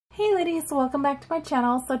Hey ladies, welcome back to my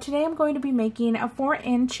channel. So today I'm going to be making a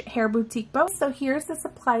 4-inch hair boutique bow. So here's the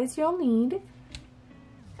supplies you'll need.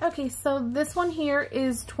 Okay, so this one here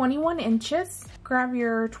is 21 inches. Grab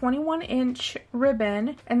your 21-inch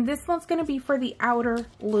ribbon, and this one's going to be for the outer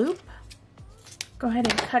loop. Go ahead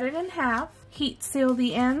and cut it in half. Heat seal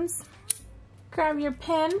the ends. Grab your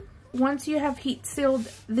pen. Once you have heat sealed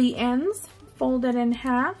the ends, fold it in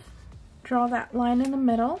half. Draw that line in the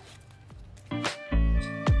middle.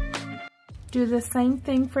 Do the same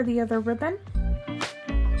thing for the other ribbon.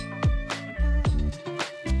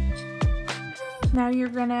 Now you're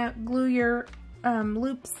gonna glue your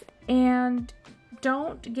loops, and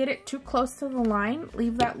don't get it too close to the line.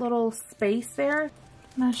 Leave that little space there.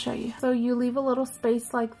 And I'll show you. So you leave a little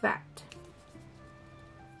space like that.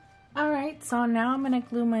 Alright, so now I'm gonna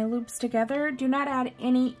glue my loops together. Do not add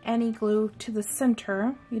any glue to the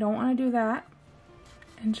center. You don't want to do that.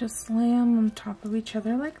 And just lay them on top of each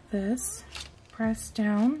other like this. Press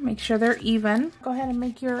down, make sure they're even. Go ahead and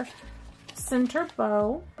make your center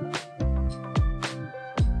bow.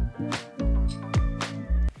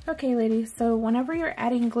 Okay ladies, so whenever you're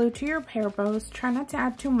adding glue to your hair bows, try not to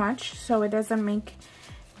add too much so it doesn't make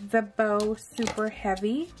the bow super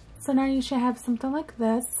heavy. So now you should have something like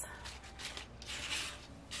this.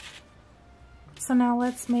 So now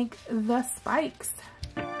let's make the spikes.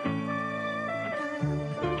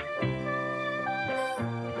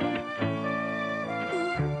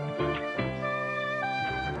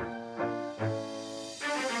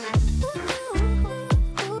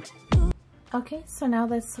 Okay, so now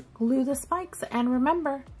let's glue the spikes, and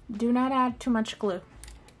remember, do not add too much glue.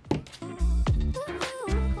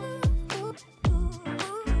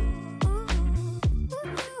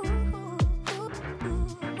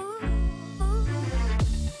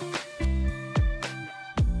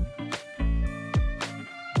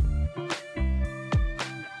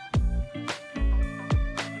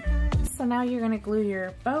 So now you're going to glue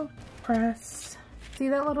your bow. Press. See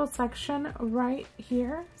that little section right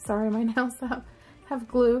here? Sorry, my nails have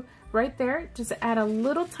glue right there. Just add a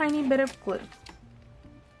little tiny bit of glue.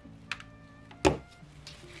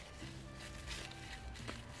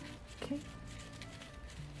 Okay.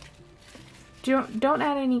 Don't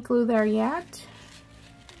add any glue there yet.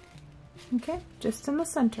 Okay, just in the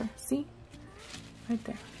center. See? Right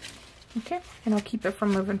there. Okay, and I'll keep it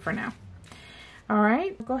from moving for now. All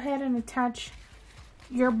right, go ahead and attach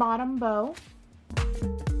your bottom bow.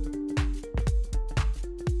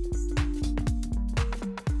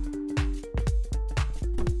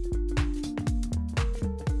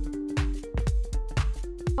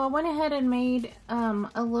 I went ahead and made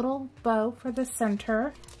a little bow for the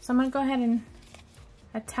center, so I'm going to go ahead and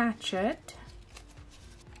attach it,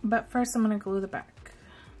 but first I'm going to glue the back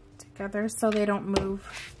together so they don't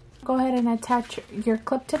move. Go ahead and attach your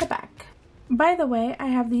clip to the back. By the way, I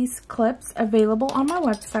have these clips available on my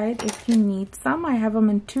website if you need some. I have them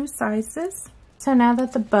in 2 sizes. So now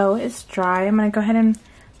that the bow is dry, I'm going to go ahead and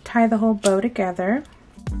tie the whole bow together.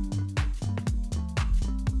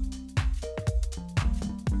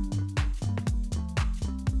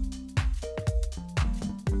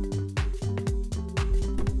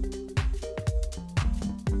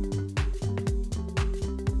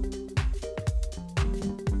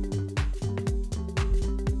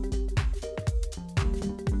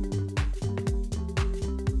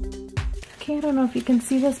 Okay, I don't know if you can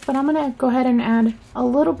see this, but I'm going to go ahead and add a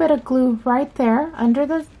little bit of glue right there under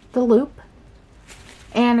the loop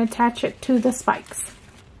and attach it to the spikes.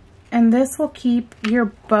 And this will keep your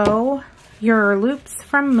bow, your loops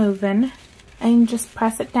from moving, and just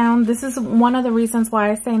press it down. This is one of the reasons why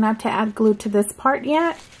I say not to add glue to this part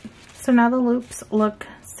yet. So now the loops look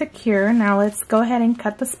secure. Now let's go ahead and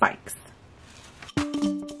cut the spikes.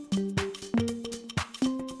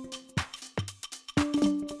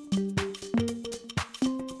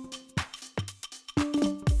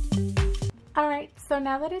 Alright, so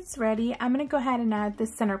now that it's ready, I'm going to go ahead and add the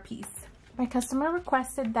centerpiece. My customer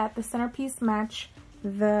requested that the centerpiece match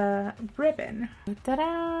the ribbon.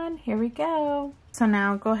 Ta-da! Here we go. So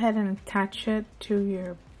now go ahead and attach it to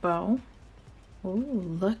your bow.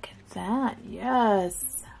 Ooh, look at that.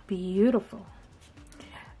 Yes! Beautiful.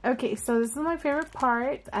 Okay, so this is my favorite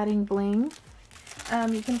part, adding bling.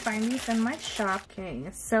 You can find these in my shop. Okay,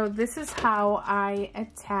 so this is how I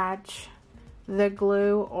attach the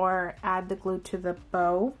glue or add the glue to the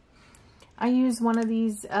bow. I use one of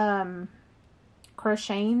these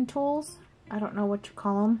crocheting tools. I don't know what you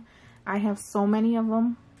call them. I have so many of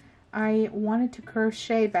them. I wanted to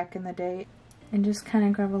crochet back in the day, and just kind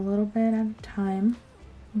of grab a little bit at a time.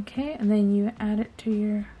 Okay, and then you add it to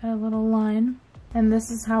your little line. And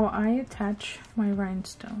this is how I attach my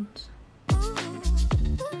rhinestones.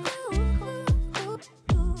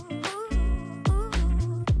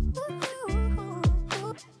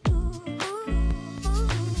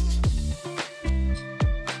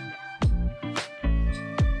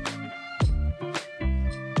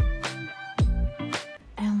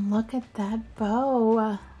 And look at that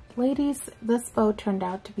bow. Ladies, this bow turned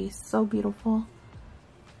out to be so beautiful.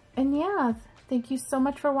 And yeah, thank you so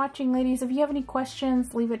much for watching, ladies. If you have any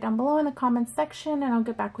questions, leave it down below in the comments section and I'll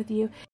get back with you.